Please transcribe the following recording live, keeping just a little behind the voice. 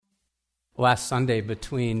Last Sunday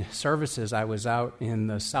between services, I was out in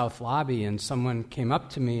the South Lobby and someone came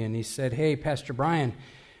up to me and he said, "Hey, Pastor Brian,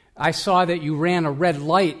 I saw that you ran a red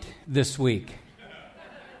light this week."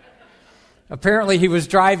 Apparently he was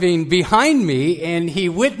driving behind me and he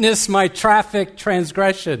witnessed my traffic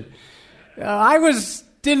transgression.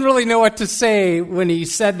 Didn't really know what to say when he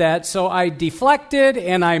said that, so I deflected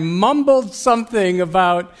and I mumbled something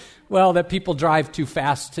about, that people drive too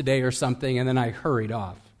fast today or something, and then I hurried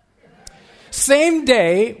off. Same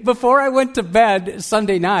day, before I went to bed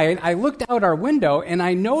Sunday night, I looked out our window and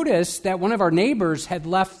I noticed that one of our neighbors had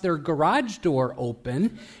left their garage door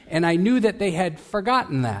open, and I knew that they had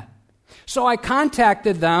forgotten that. So I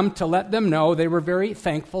contacted them to let them know. They were very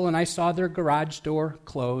thankful, and I saw their garage door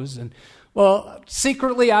close. And,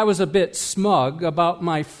 secretly I was a bit smug about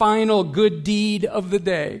my final good deed of the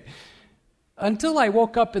day, until I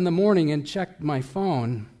woke up in the morning and checked my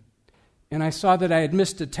phone. And I saw that I had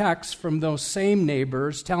missed a text from those same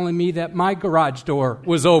neighbors telling me that my garage door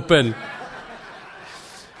was open.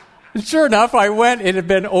 And sure enough, I went. It had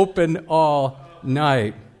been open all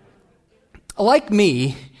night. Like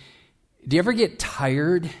me, do you ever get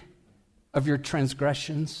tired of your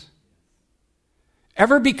transgressions?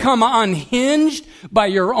 Ever become unhinged by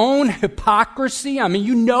your own hypocrisy? I mean,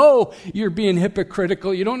 you know you're being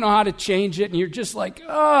hypocritical. You don't know how to change it, and you're just like,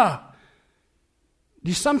 ugh. Do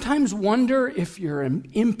you sometimes wonder if your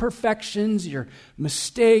imperfections, your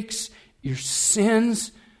mistakes, your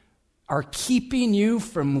sins are keeping you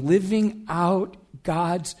from living out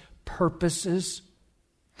God's purposes?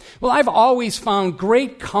 Well, I've always found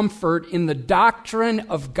great comfort in the doctrine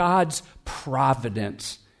of God's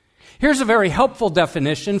providence. Here's a very helpful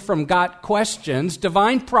definition from Got Questions.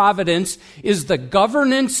 Divine providence is the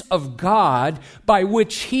governance of God by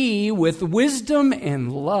which He, with wisdom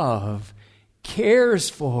and love, cares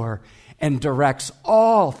for and directs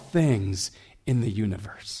all things in the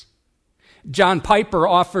universe. John Piper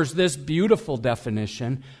offers this beautiful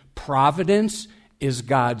definition: providence is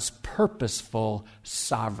God's purposeful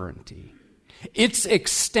sovereignty. Its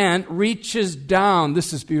extent reaches down,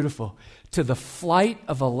 this is beautiful, to the flight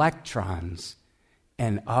of electrons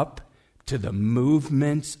and up to the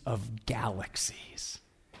movements of galaxies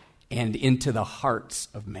and into the hearts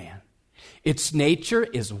of man. Its nature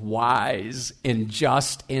is wise and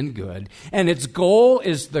just and good, and its goal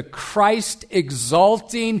is the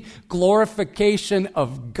Christ-exalting glorification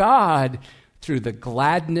of God through the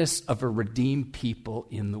gladness of a redeemed people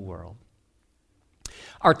in the world.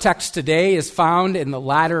 Our text today is found in the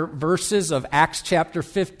latter verses of Acts chapter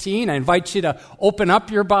 15. I invite you to open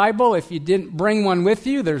up your Bible. If you didn't bring one with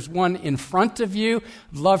you, there's one in front of you.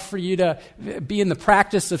 I'd love for you to be in the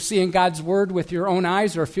practice of seeing God's Word with your own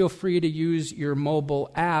eyes, or feel free to use your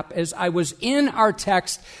mobile app. As I was in our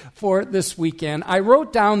text for this weekend, I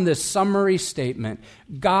wrote down this summary statement: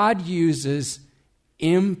 God uses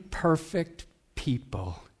imperfect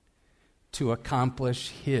people to accomplish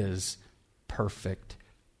His perfect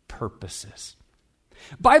purposes.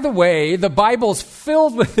 By the way, the Bible's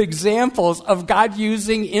filled with examples of God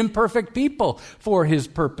using imperfect people for His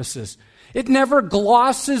purposes. It never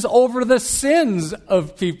glosses over the sins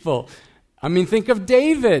of people. I mean, think of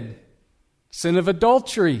David, sin of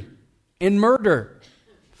adultery and murder.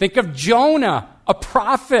 Think of Jonah, a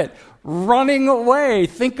prophet, running away.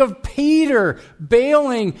 Think of Peter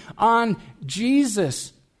bailing on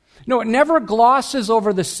Jesus. No, it never glosses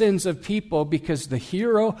over the sins of people, because the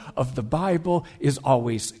hero of the Bible is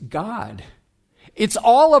always God. It's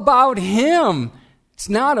all about Him. It's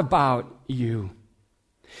not about you.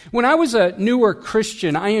 When I was a newer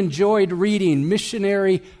Christian, I enjoyed reading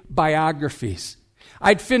missionary biographies.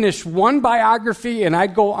 I'd finish one biography and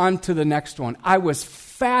I'd go on to the next one. I was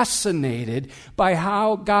fascinated by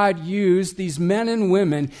how God used these men and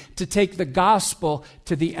women to take the gospel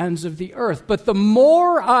to the ends of the earth. But the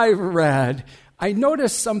more I read, I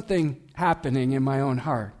noticed something happening in my own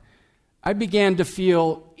heart. I began to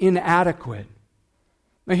feel inadequate.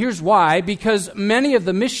 Now here's why: because many of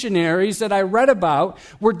the missionaries that I read about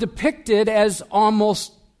were depicted as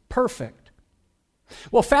almost perfect.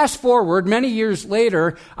 Well, fast forward many years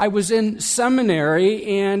later, I was in seminary,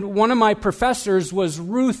 and one of my professors was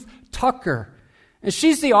Ruth Tucker. And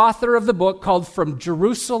she's the author of the book called From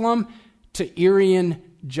Jerusalem to Irian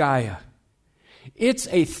Jaya. It's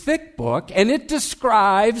a thick book, and it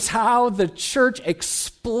describes how the church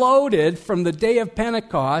exploded from the day of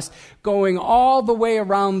Pentecost, going all the way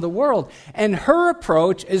around the world. And her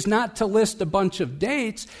approach is not to list a bunch of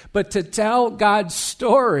dates, but to tell God's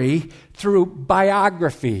story through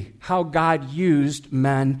biography, how God used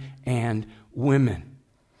men and women.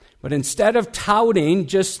 But instead of touting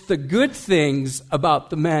just the good things about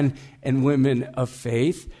the men and women of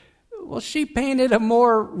faith, well, she painted a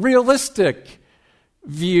more realistic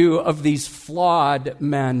view of these flawed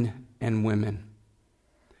men and women.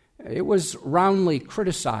 It was roundly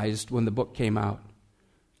criticized when the book came out.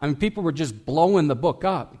 I mean, people were just blowing the book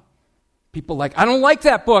up. People like, I don't like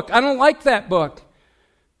that book. I don't like that book.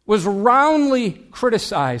 Was roundly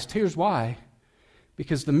criticized. Here's why.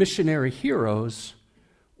 Because the missionary heroes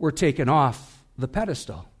were taken off the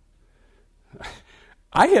pedestal.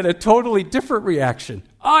 I had a totally different reaction.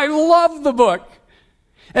 I love the book.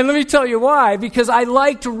 And let me tell you why. Because I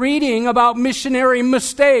liked reading about missionary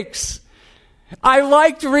mistakes. I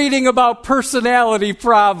liked reading about personality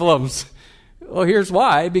problems. Well, here's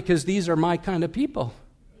why. Because these are my kind of people.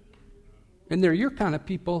 And they're your kind of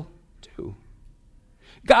people too.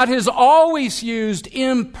 God has always used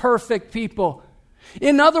imperfect people.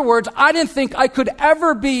 In other words, I didn't think I could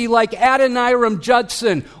ever be like Adoniram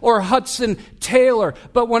Judson or Hudson Taylor.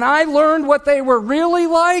 But when I learned what they were really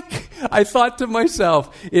like, I thought to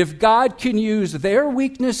myself, if God can use their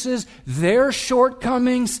weaknesses, their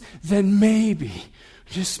shortcomings, then maybe,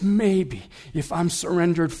 just maybe, if I'm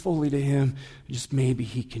surrendered fully to Him, just maybe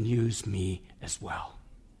He can use me as well.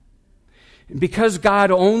 And because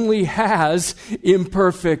God only has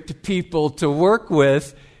imperfect people to work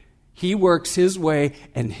with, He works His way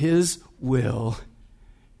and His will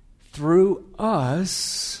through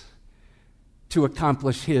us to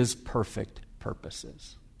accomplish His perfect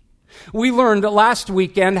purposes. We learned last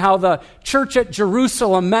weekend how the church at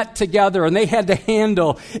Jerusalem met together and they had to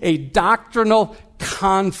handle a doctrinal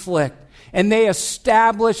conflict. And they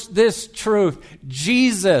established this truth.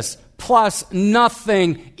 Jesus plus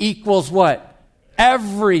nothing equals what?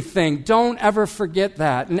 Everything. Don't ever forget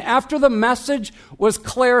that. And after the message was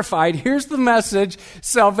clarified, here's the message.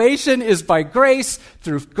 Salvation is by grace,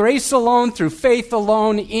 through grace alone, through faith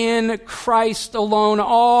alone, in Christ alone,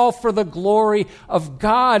 all for the glory of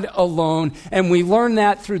God alone. And we learn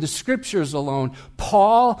that through the Scriptures alone.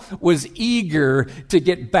 Paul was eager to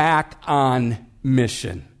get back on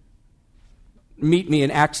mission. Meet me in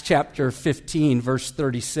Acts chapter 15, verse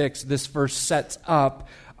 36. This verse sets up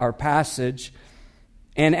our passage.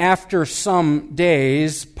 And after some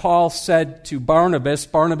days, Paul said to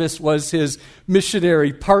Barnabas was his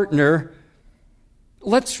missionary partner,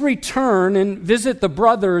 let's return and visit the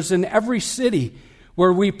brothers in every city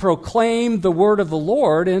where we proclaim the word of the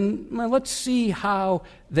Lord, and let's see how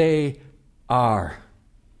they are.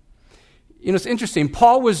 You know, it's interesting.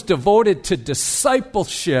 Paul was devoted to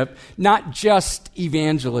discipleship, not just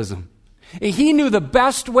evangelism. He knew the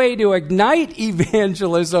best way to ignite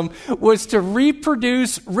evangelism was to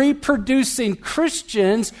reproducing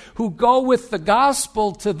Christians who go with the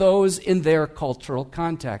gospel to those in their cultural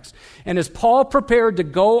context. And as Paul prepared to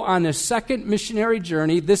go on his second missionary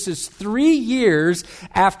journey, this is 3 years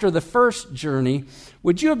after the first journey,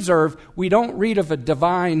 would you observe, we don't read of a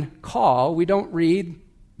divine call. We don't read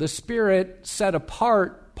the Spirit set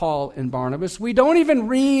apart Paul and Barnabas. We don't even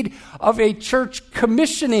read of a church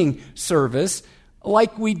commissioning service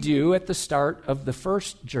like we do at the start of the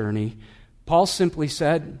first journey. Paul simply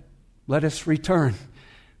said, let us return,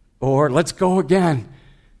 or let's go again.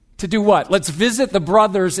 To do what? Let's visit the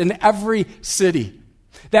brothers in every city.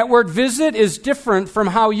 That word visit is different from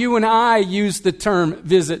how you and I use the term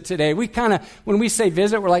visit today. We kind of, when we say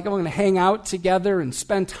visit, we're like, we're going to hang out together and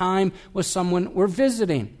spend time with someone. We're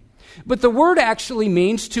visiting. But the word actually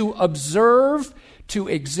means to observe, to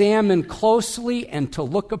examine closely, and to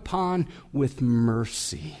look upon with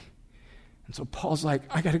mercy. And so Paul's like,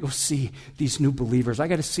 I got to go see these new believers. I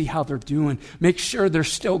got to see how they're doing. Make sure they're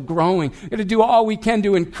still growing. We got to do all we can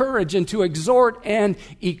to encourage and to exhort and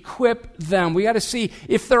equip them. We got to see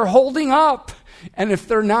if they're holding up. And if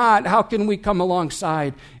they're not, how can we come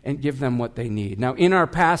alongside and give them what they need? Now, in our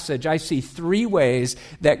passage, I see 3 ways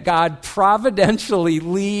that God providentially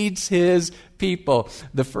leads His people.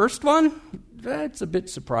 The first one, that's a bit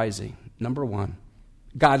surprising. Number 1,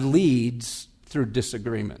 God leads through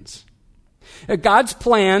disagreements. God's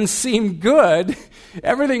plans seemed good.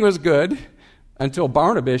 Everything was good until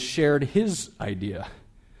Barnabas shared his idea.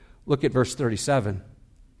 Look at verse 37.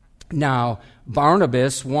 Now,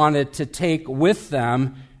 Barnabas wanted to take with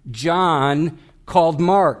them John called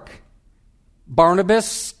Mark.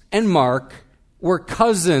 Barnabas and Mark were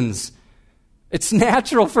cousins. It's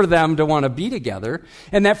natural for them to want to be together.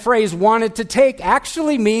 And that phrase, wanted to take,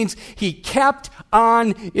 actually means he kept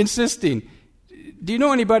on insisting. Do you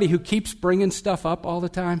know anybody who keeps bringing stuff up all the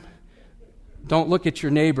time? Don't look at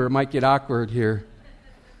your neighbor. It might get awkward here.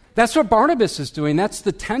 That's what Barnabas is doing. That's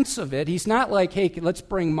the tense of it. He's not like, hey, let's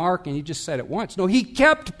bring Mark, and he just said it once. No, he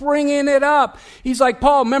kept bringing it up. He's like,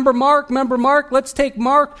 Paul, remember Mark? Let's take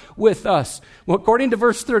Mark with us. Well, according to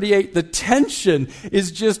verse 38, the tension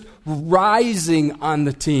is just rising on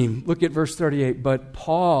the team. Look at verse 38. But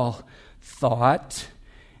Paul thought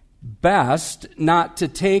best not to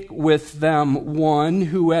take with them one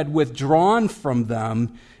who had withdrawn from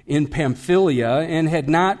them in Pamphylia and had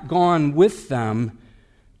not gone with them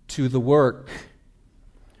to the work.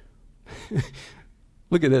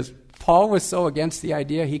 Look at this. Paul was so against the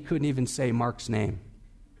idea he couldn't even say Mark's name.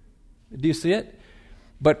 Do you see it?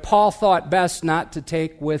 But Paul thought best not to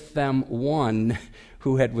take with them one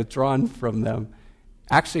who had withdrawn from them.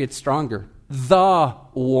 Actually, it's stronger. The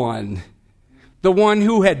one. The one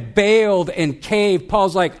who had bailed and caved.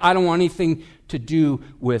 Paul's like, I don't want anything to do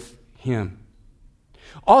with him.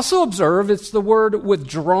 Also observe, it's the word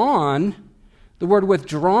withdrawn. The word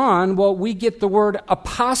withdrawn, well, we get the word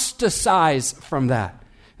apostatize from that.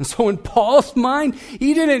 And so in Paul's mind,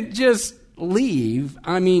 he didn't just leave.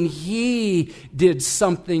 I mean, he did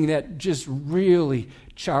something that just really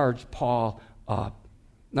charged Paul up.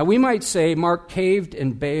 Now, we might say Mark caved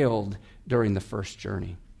and bailed during the first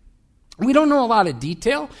journey. We don't know a lot of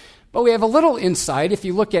detail, but we have a little insight. If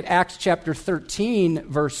you look at Acts chapter 13,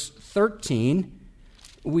 verse 13,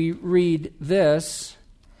 we read this.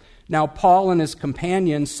 Now Paul and his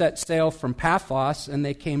companions set sail from Paphos, and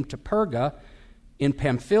they came to Perga in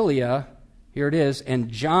Pamphylia. Here it is. And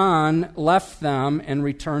John left them and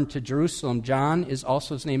returned to Jerusalem. John is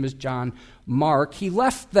also, his name is John Mark. He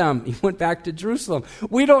left them. He went back to Jerusalem.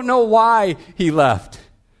 We don't know why he left.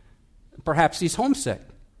 Perhaps he's homesick.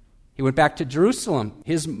 He went back to Jerusalem.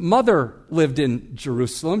 His mother lived in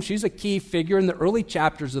Jerusalem. She's a key figure in the early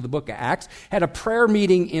chapters of the book of Acts. Had a prayer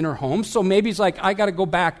meeting in her home. So maybe he's like, I got to go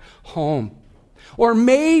back home. Or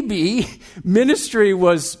maybe ministry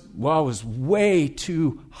was way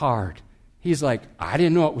too hard. He's like, I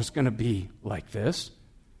didn't know it was going to be like this.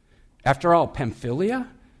 After all, Pamphylia,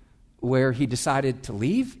 where he decided to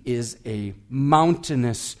leave, is a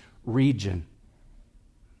mountainous region.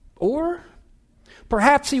 Or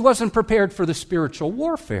perhaps he wasn't prepared for the spiritual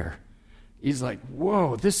warfare. He's like,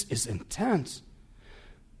 whoa, this is intense.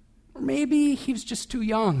 Or maybe he was just too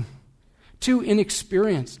young, too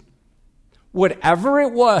inexperienced. Whatever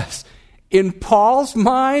it was, in Paul's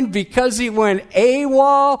mind, because he went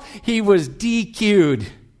AWOL, he was DQ'd.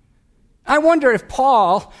 I wonder if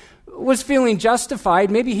Paul was feeling justified.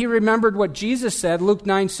 Maybe he remembered what Jesus said, Luke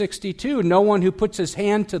 9:62, no one who puts his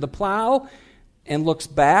hand to the plow and looks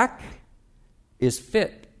back is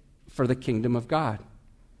fit for the kingdom of God.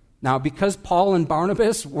 Now, because Paul and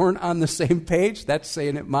Barnabas weren't on the same page, that's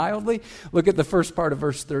saying it mildly, look at the first part of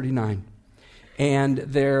verse 39. And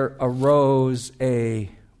there arose a,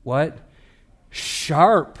 what?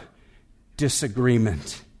 Sharp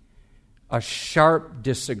disagreement. A sharp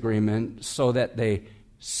disagreement so that they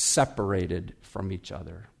separated from each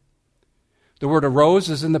other. The word arose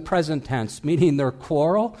is in the present tense, meaning their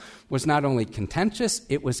quarrel was not only contentious,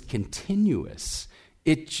 it was continuous.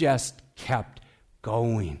 It just kept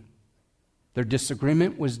going. Their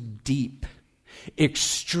disagreement was deep,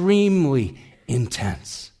 extremely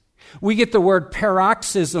intense. We get the word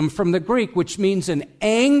paroxysm from the Greek, which means an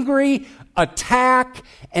angry attack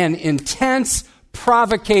and intense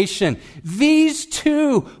provocation. These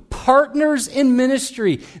two partners in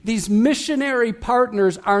ministry, these missionary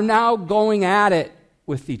partners, are now going at it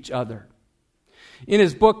with each other. In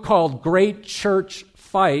his book called Great Church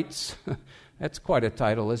Fights, that's quite a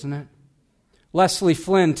title, isn't it? Leslie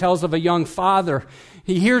Flynn tells of a young father.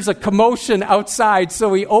 He hears a commotion outside,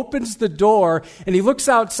 so he opens the door and he looks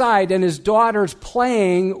outside, and his daughter's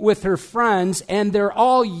playing with her friends, and they're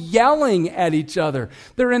all yelling at each other.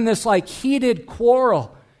 They're in this heated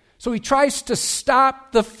quarrel. So he tries to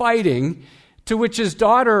stop the fighting, to which his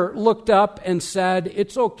daughter looked up and said,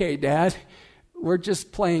 "It's okay, Dad. We're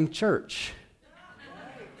just playing church."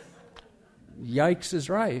 Yikes is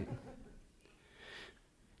right.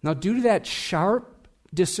 Now, due to that sharp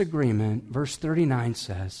disagreement, verse 39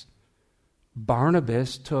 says,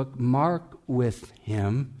 Barnabas took Mark with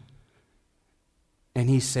him, and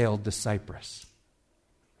he sailed to Cyprus.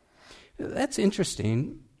 That's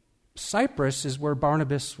interesting. Cyprus is where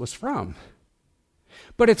Barnabas was from.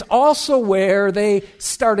 But it's also where they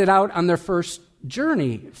started out on their first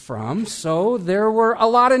journey from, so there were a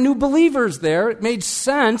lot of new believers there. It made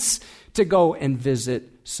sense to go and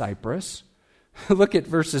visit Cyprus. Look at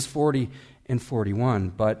verses 40 and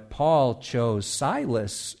 41. But Paul chose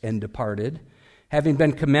Silas and departed, having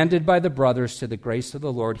been commended by the brothers to the grace of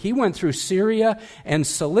the Lord, he went through Syria and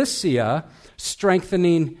Cilicia,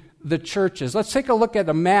 strengthening the churches. Let's take a look at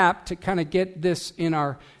a map to kind of get this in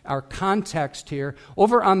our context here.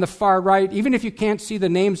 Over on the far right, even if you can't see the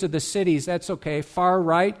names of the cities, that's okay. Far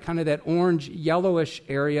right, kind of that orange, yellowish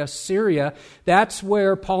area, Syria, that's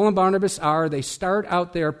where Paul and Barnabas are. They start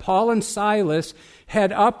out there. Paul and Silas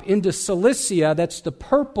head up into Cilicia, that's the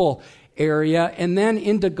purple area, and then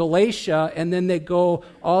into Galatia, and then they go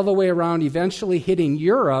all the way around, eventually hitting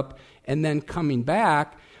Europe, and then coming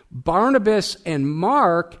back. Barnabas and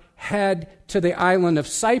Mark head to the island of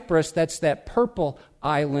Cyprus. That's that purple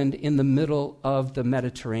island in the middle of the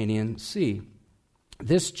Mediterranean Sea.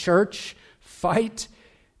 This church fight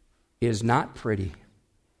is not pretty.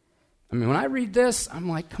 I mean, when I read this, I'm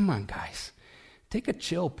like, come on, guys, take a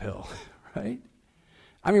chill pill, right?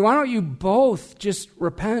 I mean, why don't you both just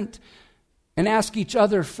repent and ask each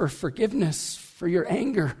other for forgiveness for your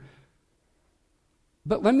anger?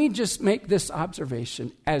 But let me just make this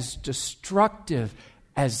observation. As destructive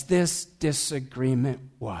as this disagreement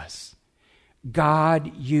was,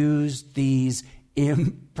 God used these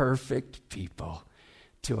imperfect people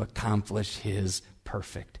to accomplish his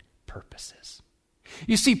perfect purposes.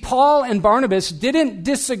 You see, Paul and Barnabas didn't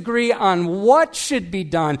disagree on what should be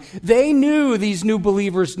done. They knew these new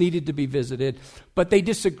believers needed to be visited, but they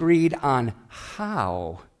disagreed on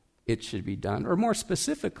how it should be done, or more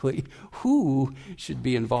specifically, who should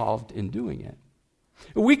be involved in doing it.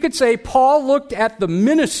 We could say Paul looked at the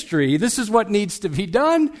ministry. This is what needs to be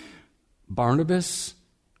done. Barnabas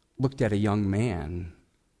looked at a young man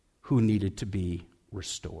who needed to be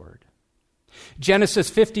restored. Genesis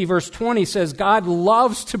 50 verse 20 says, God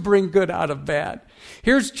loves to bring good out of bad.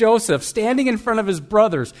 Here's Joseph standing in front of his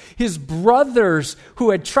brothers who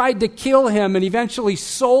had tried to kill him and eventually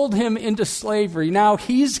sold him into slavery. Now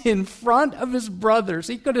he's in front of his brothers.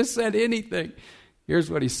 He could have said anything. Here's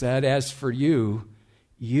what he said, as for you,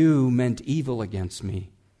 you meant evil against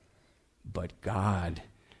me, but God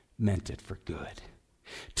meant it for good,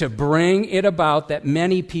 to bring it about that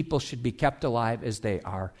many people should be kept alive as they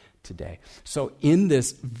are today. So in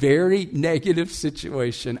this very negative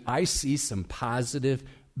situation, I see some positive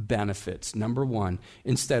benefits. Number one,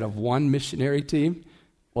 instead of one missionary team,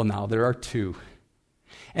 well, now there are two.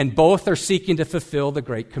 And both are seeking to fulfill the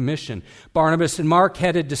Great Commission. Barnabas and Mark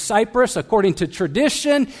headed to Cyprus. According to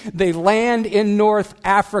tradition, they land in North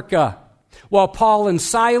Africa. While Paul and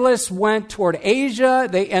Silas went toward Asia,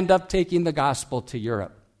 they end up taking the gospel to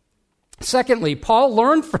Europe. Secondly, Paul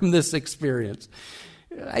learned from this experience.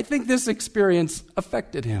 I think this experience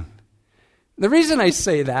affected him. The reason I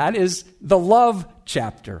say that is the love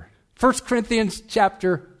chapter. 1 Corinthians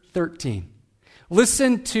chapter 13.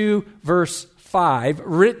 Listen to verse 5,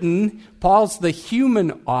 written, Paul's the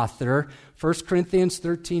human author, 1 Corinthians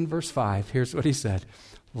 13, verse 5. Here's what he said.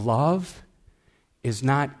 Love is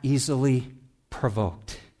not easily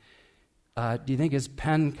provoked. Do you think his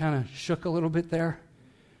pen kind of shook a little bit there?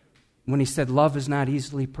 When he said love is not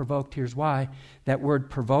easily provoked, here's why. That word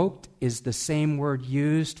provoked is the same word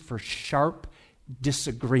used for sharp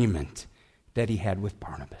disagreement that he had with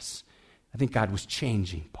Barnabas. I think God was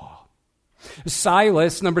changing Paul.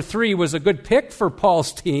 Silas, number 3, was a good pick for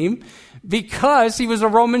Paul's team because he was a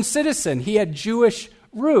Roman citizen. He had Jewish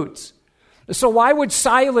roots. So why would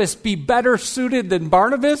Silas be better suited than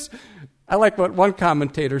Barnabas? I like what one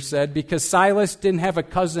commentator said, because Silas didn't have a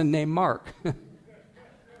cousin named Mark.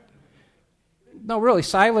 No, really,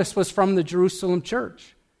 Silas was from the Jerusalem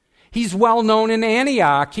church. He's well known in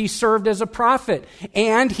Antioch. He served as a prophet,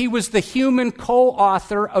 and he was the human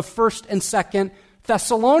co-author of 1st and 2nd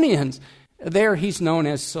Thessalonians. There he's known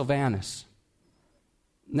as Silvanus.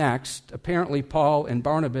 Next, apparently Paul and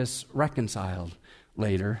Barnabas reconciled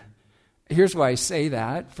later. Here's why I say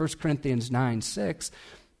that. 1 Corinthians 9:6.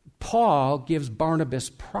 Paul gives Barnabas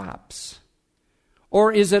props.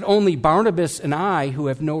 Or is it only Barnabas and I who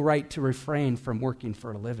have no right to refrain from working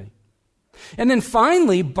for a living? And then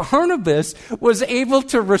finally, Barnabas was able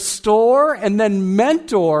to restore and then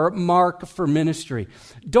mentor Mark for ministry.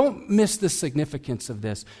 Don't miss the significance of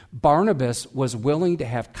this. Barnabas was willing to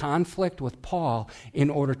have conflict with Paul in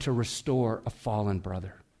order to restore a fallen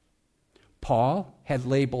brother. Paul had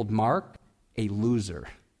labeled Mark a loser.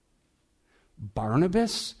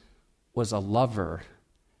 Barnabas was a lover,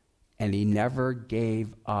 and he never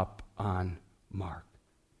gave up on Mark.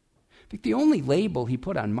 I think the only label he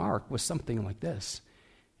put on Mark was something like this: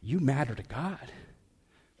 you matter to God,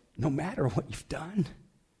 no matter what you've done.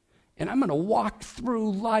 And I'm going to walk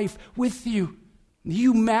through life with you.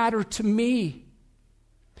 You matter to me.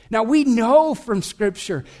 Now, we know from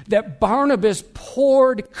Scripture that Barnabas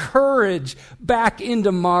poured courage back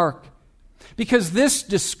into Mark because this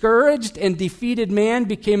discouraged and defeated man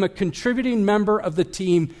became a contributing member of the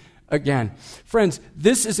team again. Friends,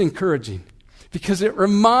 this is encouraging because it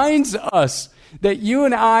reminds us that you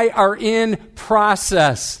and I are in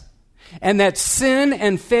process and that sin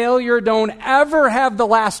and failure don't ever have the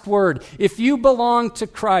last word. If you belong to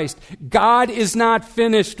Christ, God is not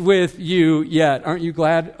finished with you yet. Aren't you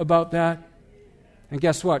glad about that? And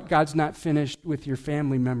guess what? God's not finished with your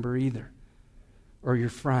family member either, or your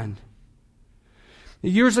friend.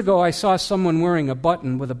 Years ago, I saw someone wearing a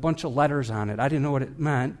button with a bunch of letters on it. I didn't know what it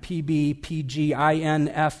meant. PB, PG, IN,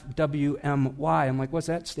 FWMY. I'm like, what's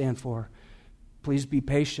that stand for? Please be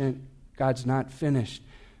patient. God's not finished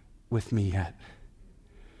with me yet.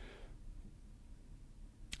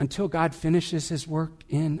 Until God finishes his work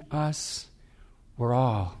in us, we're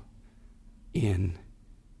all in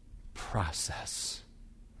process.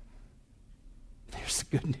 There's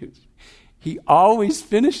the good news. He always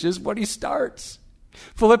finishes what he starts.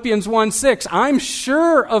 Philippians 1:6, I'm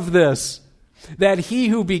sure of this, that he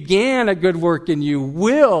who began a good work in you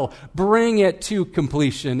will bring it to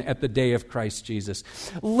completion at the day of Christ Jesus.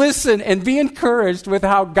 Listen and be encouraged with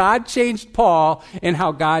how God changed Paul and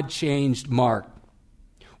how God changed Mark.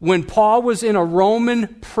 When Paul was in a Roman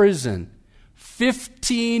prison,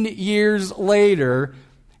 15 years later,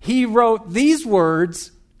 he wrote these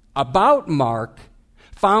words about Mark,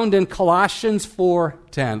 found in Colossians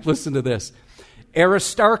 4:10. Listen to this.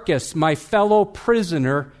 Aristarchus, my fellow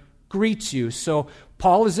prisoner, greets you. So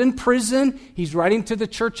Paul is in prison. He's writing to the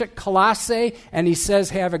church at Colossae, and he says,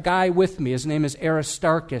 hey, I have a guy with me. His name is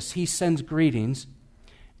Aristarchus. He sends greetings.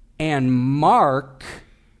 And Mark,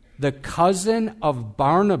 the cousin of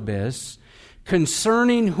Barnabas,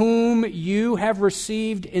 concerning whom you have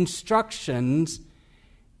received instructions,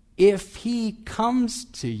 if he comes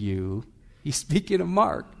to you, he's speaking of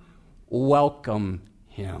Mark, welcome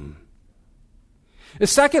him.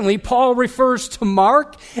 Secondly, Paul refers to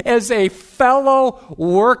Mark as a fellow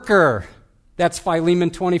worker. That's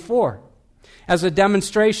Philemon 24. As a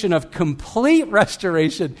demonstration of complete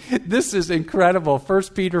restoration. This is incredible.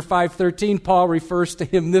 1 Peter 5:13, Paul refers to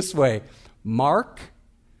him this way. Mark,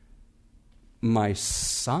 my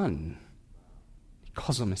son. He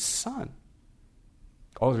calls him his son.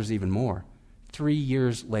 Oh, there's even more. 3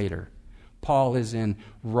 years later, Paul is in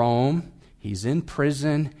Rome. He's in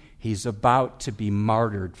prison. He's about to be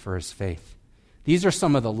martyred for his faith. These are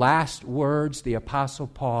some of the last words the Apostle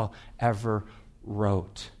Paul ever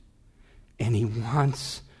wrote. And he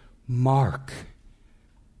wants Mark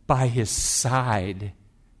by his side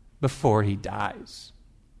before he dies.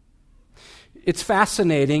 It's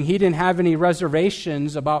fascinating. He didn't have any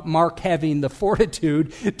reservations about Mark having the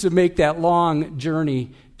fortitude to make that long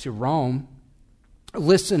journey to Rome.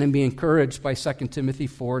 Listen and be encouraged by 2 Timothy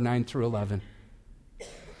 4:9-11.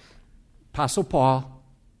 Apostle Paul,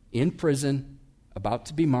 in prison, about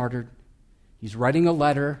to be martyred. He's writing a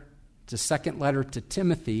letter. It's a second letter to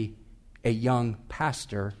Timothy, a young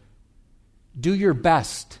pastor. Do your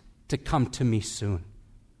best to come to me soon.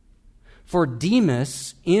 For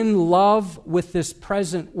Demas, in love with this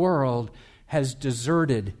present world, has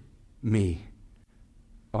deserted me.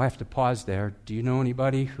 Oh, I have to pause there. Do you know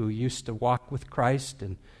anybody who used to walk with Christ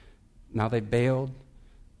and now they've bailed?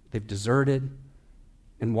 They've deserted.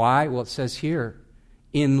 And why? Well, it says here,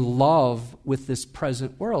 in love with this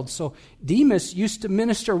present world. So Demas used to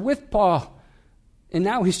minister with Paul, and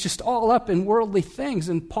now he's just all up in worldly things,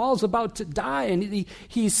 and Paul's about to die, and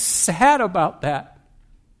he's sad about that.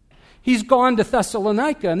 He's gone to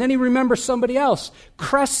Thessalonica, and then he remembers somebody else.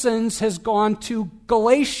 Crescens has gone to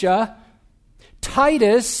Galatia,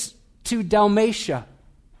 Titus to Dalmatia.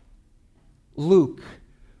 Luke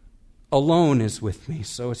alone is with me,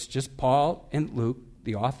 so it's just Paul and Luke,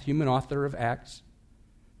 the human author of Acts.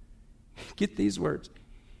 Get these words.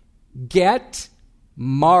 Get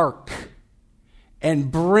Mark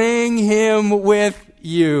and bring him with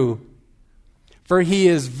you, for he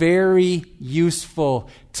is very useful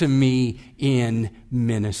to me in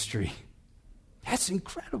ministry. That's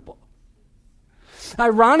incredible.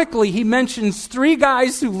 Ironically, he mentions 3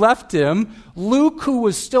 guys who left him, Luke, who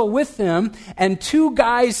was still with him, and 2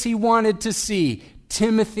 guys he wanted to see,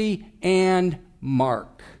 Timothy and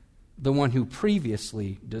Mark, the one who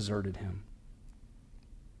previously deserted him.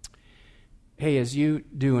 Hey, as you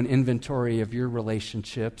do an inventory of your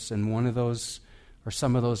relationships, and one of those or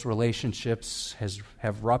some of those relationships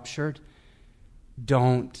have ruptured,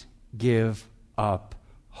 don't give up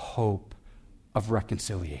hope of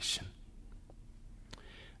reconciliation.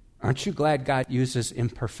 Aren't you glad God uses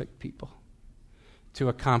imperfect people? to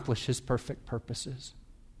accomplish his perfect purposes.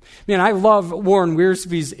 Man, I love Warren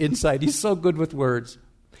Wiersbe's insight. He's so good with words.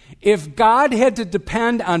 If God had to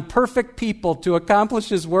depend on perfect people to accomplish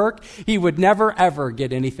his work, he would never, ever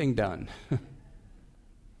get anything done.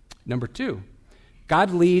 Number 2,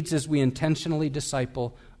 God leads as we intentionally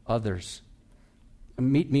disciple others.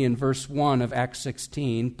 Meet me in verse 1 of Acts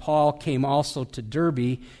 16. Paul came also to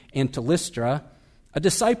Derbe and to Lystra. A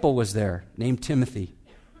disciple was there named Timothy,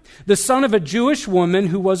 the son of a Jewish woman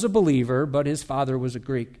who was a believer, but his father was a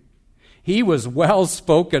Greek. He was well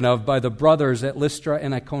spoken of by the brothers at Lystra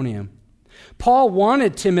and Iconium. Paul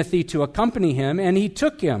wanted Timothy to accompany him, and he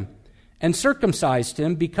took him and circumcised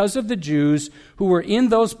him because of the Jews who were in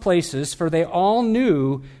those places, for they all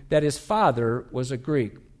knew that his father was a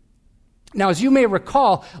Greek. Now, as you may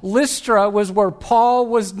recall, Lystra was where Paul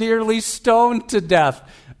was nearly stoned to death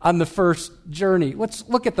on the first journey. Let's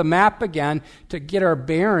look at the map again to get our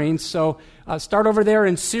bearings. So start over there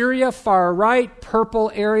in Syria, far right, purple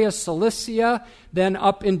area, Cilicia, then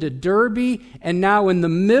up into Derbe, and now in the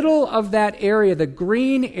middle of that area, the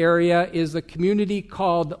green area, is the community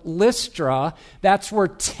called Lystra. That's where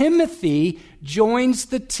Timothy joins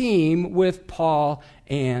the team with Paul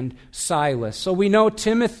and Silas. So we know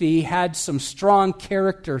Timothy had some strong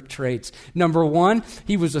character traits. Number 1,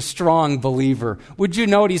 he was a strong believer. Would you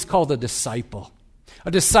note he's called a disciple? A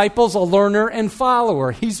disciple's a learner and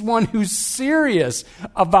follower. He's one who's serious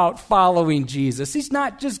about following Jesus. He's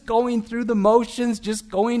not just going through the motions, just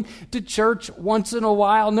going to church once in a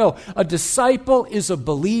while. No, a disciple is a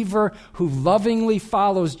believer who lovingly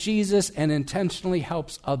follows Jesus and intentionally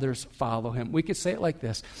helps others follow him. We could say it like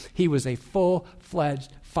this. He was a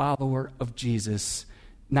full-fledged follower of Jesus,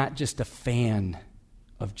 not just a fan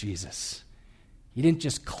of Jesus. He didn't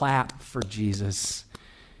just clap for Jesus.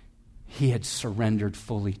 He had surrendered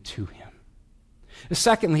fully to him.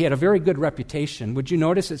 Secondly, he had a very good reputation. Would you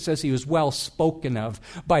notice it says he was well spoken of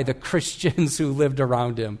by the Christians who lived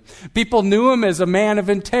around him? People knew him as a man of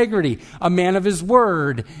integrity, a man of his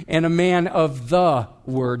word, and a man of the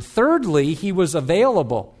word. Thirdly, he was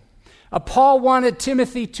available. Paul wanted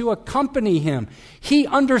Timothy to accompany him. He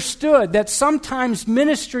understood that sometimes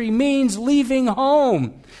ministry means leaving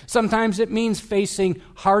home. Sometimes it means facing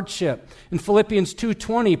hardship. In Philippians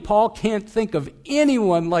 2:20, Paul can't think of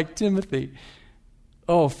anyone like Timothy.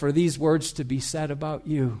 Oh, for these words to be said about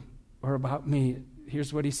you or about me.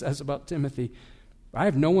 Here's what he says about Timothy. I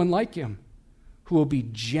have no one like him who will be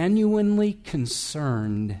genuinely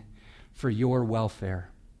concerned for your welfare.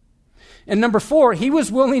 And number 4, he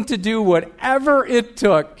was willing to do whatever it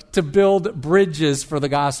took to build bridges for the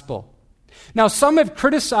gospel. Now, some have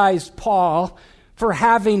criticized Paul for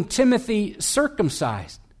having Timothy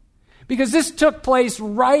circumcised, because this took place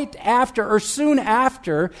right after or soon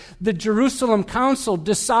after the Jerusalem Council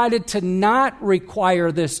decided to not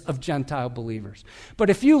require this of Gentile believers. But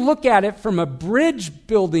if you look at it from a bridge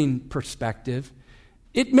building perspective,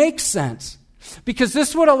 it makes sense, because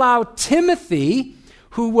this would allow Timothy,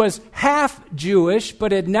 who was half Jewish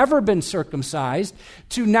but had never been circumcised,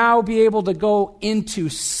 to now be able to go into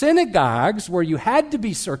synagogues where you had to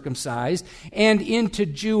be circumcised and into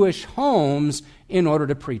Jewish homes in order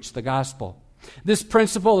to preach the gospel. This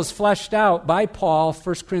principle is fleshed out by Paul,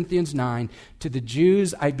 1 Corinthians 9, to the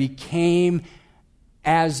Jews I became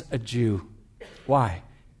as a Jew. Why?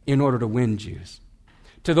 In order to win Jews.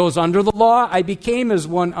 To those under the law, I became as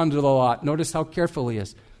one under the law. Notice how careful he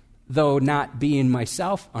is. Though not being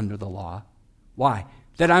myself under the law. Why?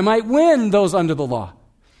 That I might win those under the law.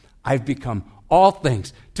 I've become all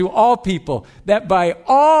things to all people, that by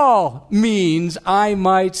all means I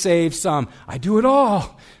might save some. I do it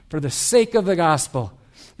all for the sake of the gospel,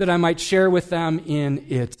 that I might share with them in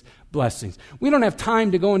its blessings. We don't have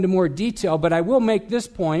time to go into more detail, but I will make this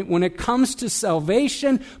point. When it comes to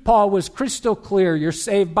salvation, Paul was crystal clear. You're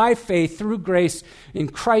saved by faith through grace in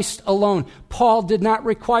Christ alone. Paul did not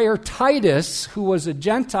require Titus, who was a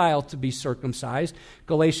Gentile, to be circumcised,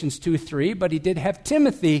 Galatians 2:3, but he did have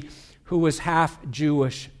Timothy, who was half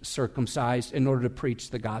Jewish, circumcised in order to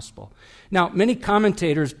preach the gospel. Now, many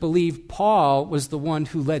commentators believe Paul was the one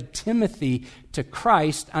who led Timothy to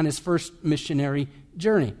Christ on his first missionary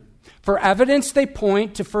journey. For evidence, they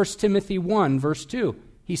point to 1 Timothy 1, verse 2.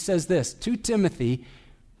 He says this, to Timothy,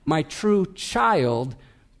 my true child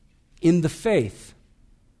in the faith.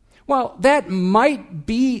 Well, that might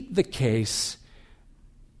be the case,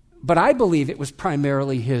 but I believe it was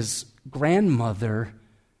primarily his grandmother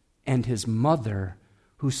and his mother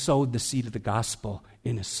who sowed the seed of the gospel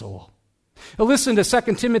in his soul. Now listen to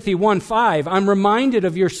 2 Timothy 1:5. I'm reminded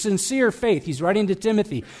of your sincere faith. He's writing to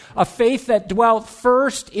Timothy. A faith that dwelt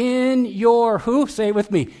first in your, who? Say it with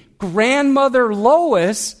me. grandmother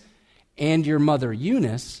Lois and your mother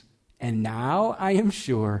Eunice, and now I am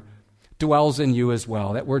sure dwells in you as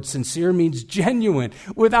well. That word sincere means genuine,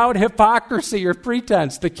 without hypocrisy or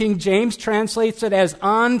pretense. The King James translates it as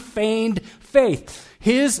unfeigned faith.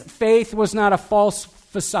 His faith was not a false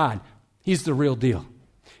facade. He's the real deal.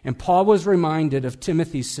 And Paul was reminded of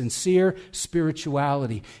Timothy's sincere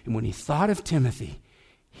spirituality. And when he thought of Timothy,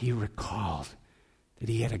 he recalled that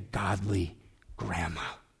he had a godly grandma.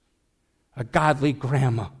 A godly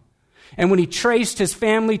grandma. And when he traced his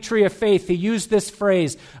family tree of faith, he used this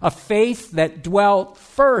phrase, a faith that dwelt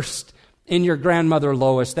first in your grandmother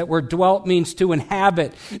Lois. That word dwelt means to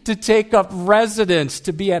inhabit, to take up residence,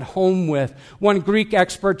 to be at home with. One Greek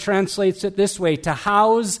expert translates it this way, to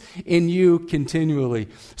house in you continually.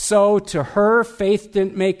 So to her, faith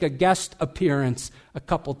didn't make a guest appearance a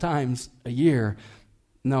couple times a year.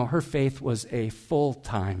 No, her faith was a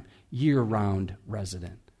full-time, year-round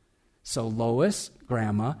resident. So Lois,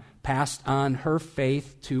 grandma, passed on her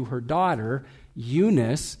faith to her daughter,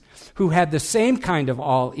 Eunice, who had the same kind of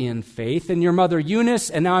all-in faith, and your mother Eunice,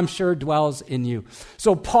 and now I'm sure dwells in you.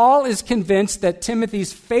 So Paul is convinced that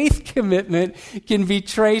Timothy's faith commitment can be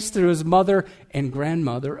traced through his mother and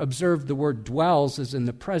grandmother. Observe the word dwells is in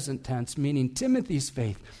the present tense, meaning Timothy's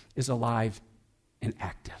faith is alive and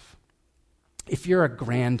active. If you're a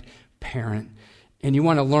grandparent, and you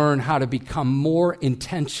want to learn how to become more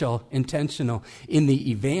intentional in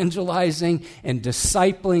the evangelizing and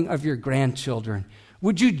discipling of your grandchildren,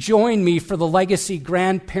 would you join me for the Legacy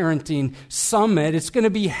Grandparenting Summit? It's going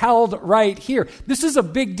to be held right here. This is a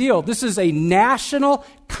big deal. This is a national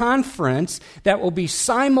conference that will be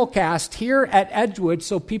simulcast here at Edgewood,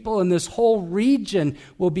 so people in this whole region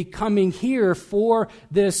will be coming here for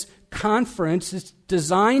this conference. It's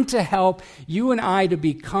designed to help you and I to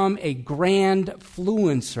become a grand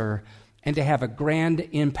fluencer and to have a grand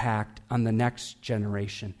impact on the next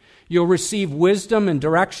generation. You'll receive wisdom and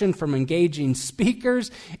direction from engaging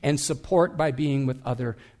speakers and support by being with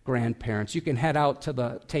other grandparents. You can head out to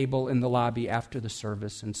the table in the lobby after the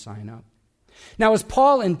service and sign up. Now, as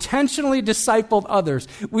Paul intentionally discipled others,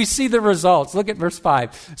 we see the results. Look at verse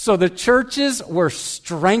 5. So the churches were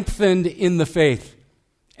strengthened in the faith,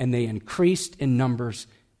 and they increased in numbers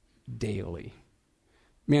daily.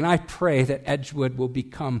 Man, I pray that Edgewood will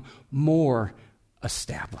become more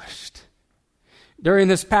established. During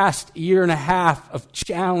this past year and a half of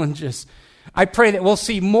challenges, I pray that we'll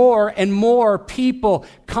see more and more people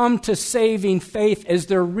come to saving faith as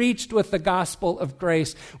they're reached with the gospel of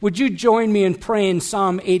grace. Would you join me in praying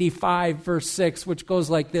Psalm 85, verse 6, which goes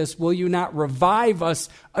like this: will you not revive us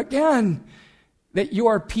again, that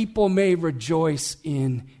your people may rejoice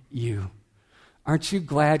in you? Aren't you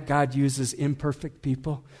glad God uses imperfect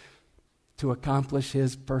people to accomplish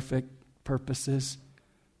his perfect purposes?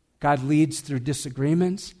 God leads through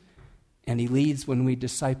disagreements, and he leads when we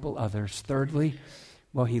disciple others. Thirdly,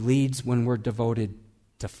 he leads when we're devoted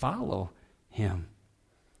to follow him.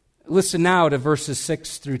 Listen now to verses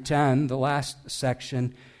 6 through 10, the last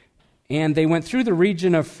section. And they went through the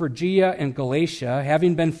region of Phrygia and Galatia,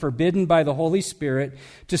 having been forbidden by the Holy Spirit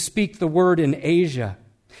to speak the word in Asia.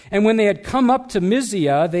 And when they had come up to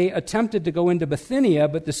Mysia, they attempted to go into Bithynia,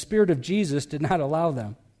 but the Spirit of Jesus did not allow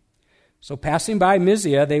them. So passing by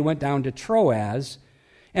Mysia, they went down to Troas,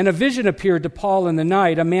 and a vision appeared to Paul in the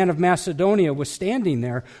night. A man of Macedonia was standing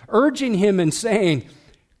there, urging him and saying,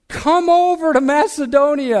 "Come over to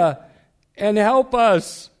Macedonia and help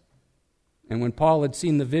us." And when Paul had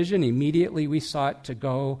seen the vision, immediately we sought to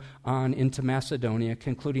go on into Macedonia,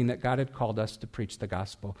 concluding that God had called us to preach the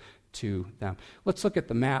gospel to them. Let's look at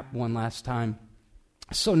the map one last time.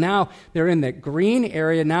 So now they're in that green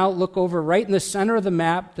area. Now look over right in the center of the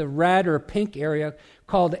map, the red or pink area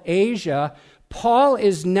called Asia. Paul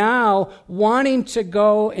is now wanting to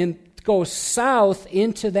go south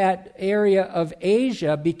into that area of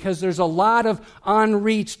Asia because there's a lot of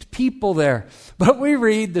unreached people there. But we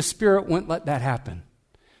read the Spirit wouldn't let that happen.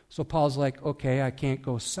 So Paul's like, okay, I can't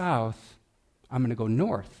go south. I'm going to go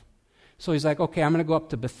north. So he's like, okay, I'm going to go up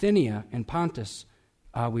to Bithynia and Pontus.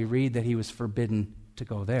 We read that he was forbidden to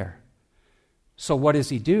go there. So what does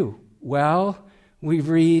he do? Well, we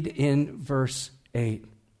read in verse 8.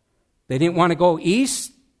 They didn't want to go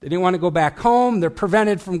east. They didn't want to go back home. They're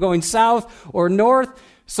prevented from going south or north.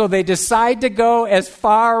 So they decide to go as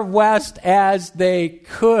far west as they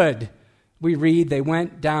could. We read they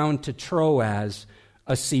went down to Troas,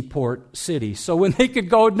 a seaport city. So when they could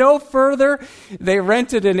go no further, they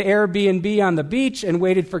rented an Airbnb on the beach and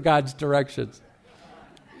waited for God's directions.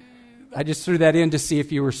 I just threw that in to see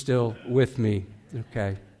if you were still with me.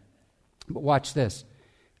 Okay. But watch this.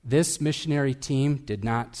 This missionary team did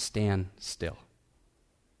not stand still.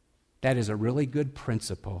 That is a really good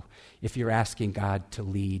principle if you're asking God to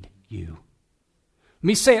lead you. Let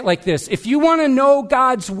me say it like this. If you want to know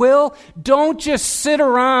God's will, don't just sit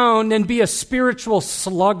around and be a spiritual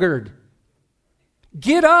sluggard.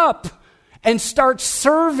 Get up and start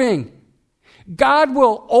serving. God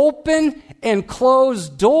will open and close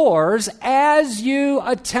doors as you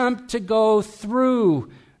attempt to go through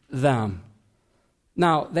them.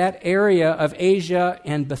 Now, that area of Asia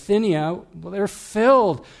and Bithynia, well, they're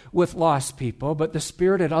filled with lost people, but the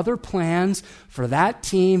Spirit had other plans for that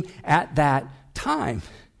team at that time.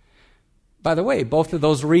 By the way, both of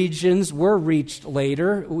those regions were reached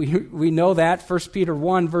later. We know that, 1 Peter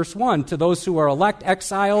 1, verse 1, to those who are elect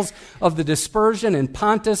exiles of the dispersion in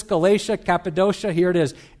Pontus, Galatia, Cappadocia, here it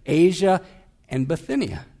is, Asia and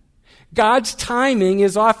Bithynia. God's timing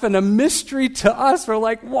is often a mystery to us. We're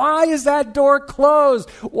like, why is that door closed?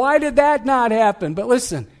 Why did that not happen? But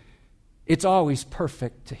listen, it's always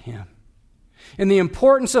perfect to Him. And the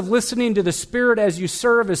importance of listening to the Spirit as you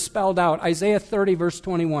serve is spelled out. Isaiah 30, verse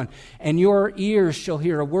 21. And your ears shall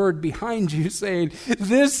hear a word behind you saying,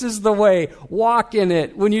 this is the way, walk in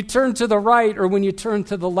it. When you turn to the right or when you turn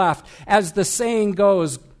to the left. As the saying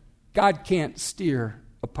goes, God can't steer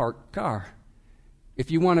a parked car. If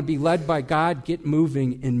you want to be led by God, get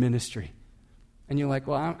moving in ministry. And you're like,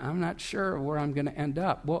 well, I'm not sure where I'm going to end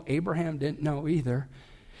up. Well, Abraham didn't know either.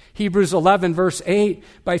 Hebrews 11, verse 8,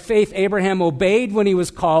 by faith Abraham obeyed when he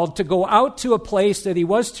was called to go out to a place that he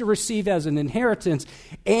was to receive as an inheritance,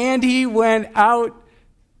 and he went out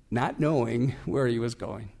not knowing where he was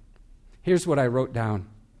going. Here's what I wrote down.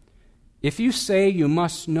 If you say you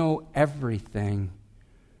must know everything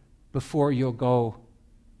before you'll go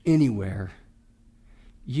anywhere,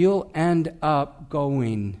 you'll end up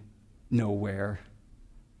going nowhere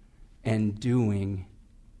and doing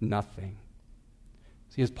nothing.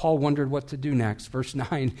 See, as Paul wondered what to do next, verse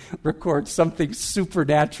 9 records something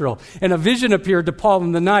supernatural. And a vision appeared to Paul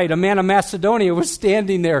in the night. A man of Macedonia was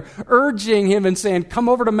standing there, urging him and saying, come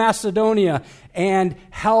over to Macedonia and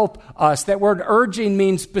help us. That word urging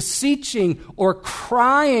means beseeching or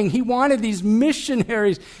crying. He wanted these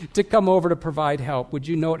missionaries to come over to provide help. Would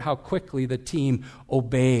you note how quickly the team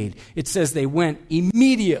obeyed? It says they went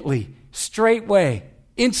immediately, straightway,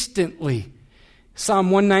 instantly.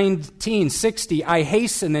 Psalm 119:60, I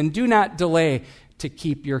hasten and do not delay to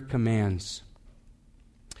keep your commands.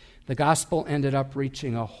 The gospel ended up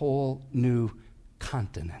reaching a whole new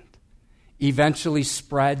continent, eventually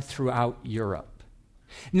spread throughout Europe.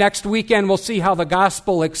 Next weekend, we'll see how the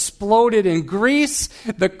gospel exploded in Greece,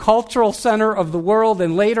 the cultural center of the world,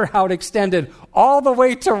 and later how it extended all the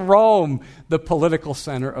way to Rome, the political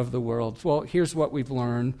center of the world. Well, here's what we've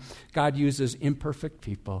learned. God uses imperfect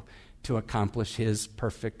people to accomplish His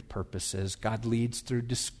perfect purposes. God leads through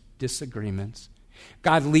disagreements.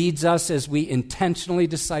 God leads us as we intentionally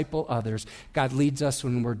disciple others. God leads us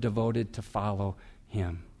when we're devoted to follow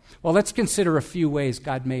Him. Well, let's consider a few ways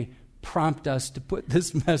God may prompt us to put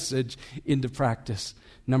this message into practice.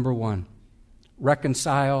 Number one,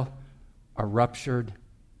 reconcile a ruptured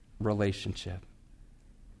relationship.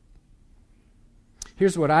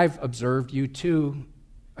 Here's what I've observed. You too,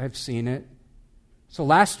 I've seen it. So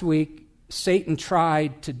last week, Satan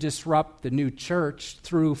tried to disrupt the new church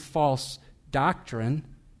through false doctrine.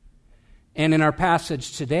 And in our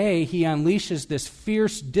passage today, he unleashes this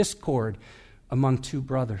fierce discord among two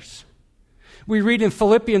brothers. We read in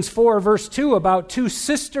Philippians 4, verse 2, about two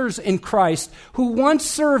sisters in Christ who once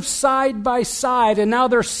served side by side, and now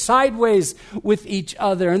they're sideways with each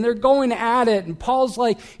other, and they're going at it. And Paul's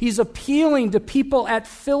like, he's appealing to people at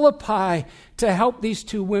Philippi to help these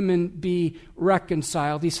two women be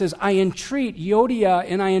reconciled. He says, I entreat Euodia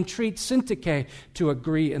and I entreat Syntyche to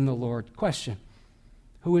agree in the Lord. Question,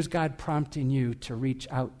 who is God prompting you to reach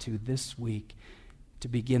out to this week to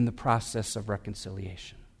begin the process of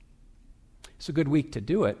reconciliation? It's a good week to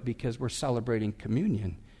do it because we're celebrating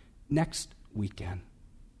communion next weekend.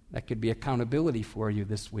 That could be accountability for you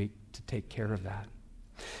this week to take care of that.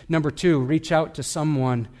 Number two, reach out to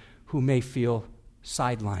someone who may feel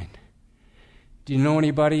sidelined. Do you know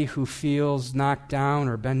anybody who feels knocked down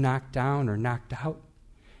or been knocked down or knocked out?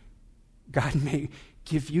 God may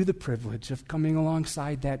give you the privilege of coming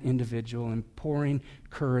alongside that individual and pouring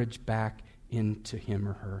courage back into him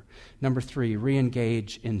or her. Number three,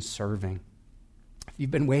 re-engage in serving. If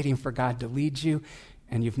you've been waiting for God to lead you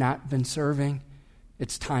and you've not been serving,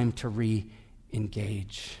 it's time to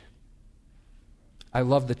re-engage. I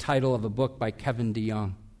love the title of a book by Kevin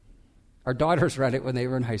DeYoung. Our daughters read it when they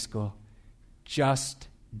were in high school. Just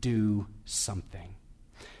do something.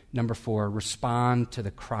 Number 4, respond to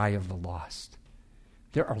the cry of the lost.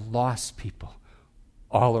 There are lost people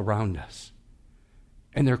all around us.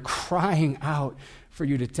 And they're crying out for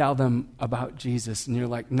you to tell them about Jesus. And you're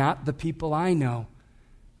like, not the people I know.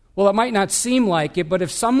 Well, it might not seem like it, but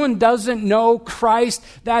if someone doesn't know Christ,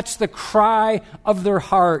 that's the cry of their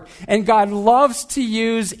heart. And God loves to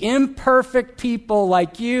use imperfect people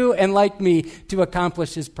like you and like me to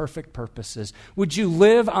accomplish His perfect purposes. Would you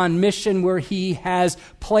live on mission where He has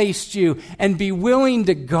placed you and be willing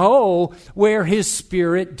to go where His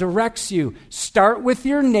Spirit directs you? Start with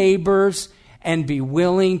your neighbors and be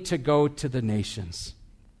willing to go to the nations.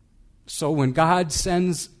 So when God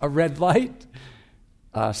sends a red light,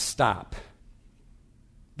 stop.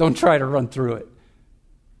 Don't try to run through it.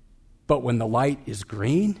 But when the light is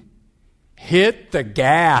green, hit the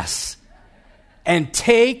gas and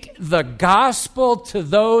take the gospel to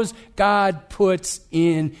those God puts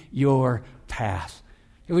in your path.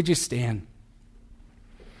 Would you stand?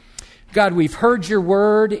 God, we've heard your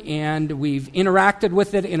word and we've interacted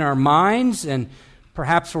with it in our minds, and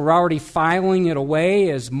perhaps we're already filing it away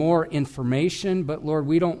as more information, but Lord,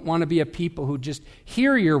 we don't want to be a people who just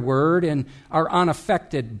hear your word and are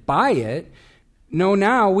unaffected by it. No,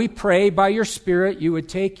 now we pray by your Spirit you would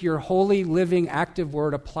take your holy, living, active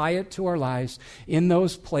word, apply it to our lives in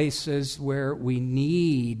those places where we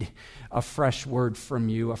need a fresh word from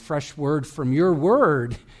you, a fresh word from your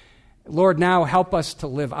word. Lord, now help us to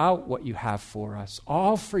live out what you have for us,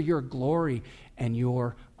 all for your glory and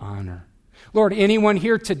your honor. Lord, anyone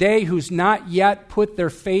here today who's not yet put their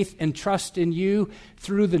faith and trust in you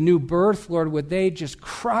through the new birth, Lord, would they just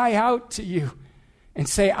cry out to you and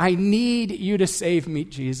say, I need you to save me,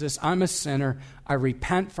 Jesus. I'm a sinner. I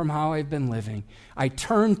repent from how I've been living. I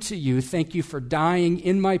turn to you. Thank you for dying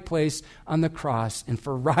in my place on the cross and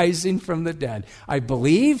for rising from the dead. I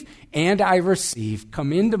believe and I receive.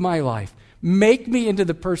 Come into my life. Make me into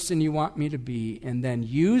the person you want me to be, and then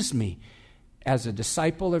use me as a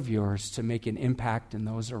disciple of yours to make an impact in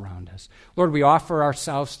those around us. Lord, we offer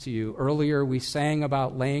ourselves to you. Earlier we sang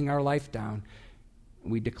about laying our life down.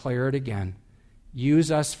 We declare it again.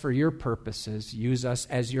 Use us for your purposes. Use us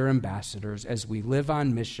as your ambassadors as we live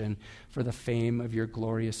on mission for the fame of your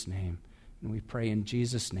glorious name. And we pray in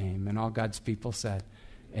Jesus' name. And all God's people said,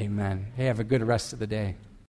 amen. Hey, have a good rest of the day.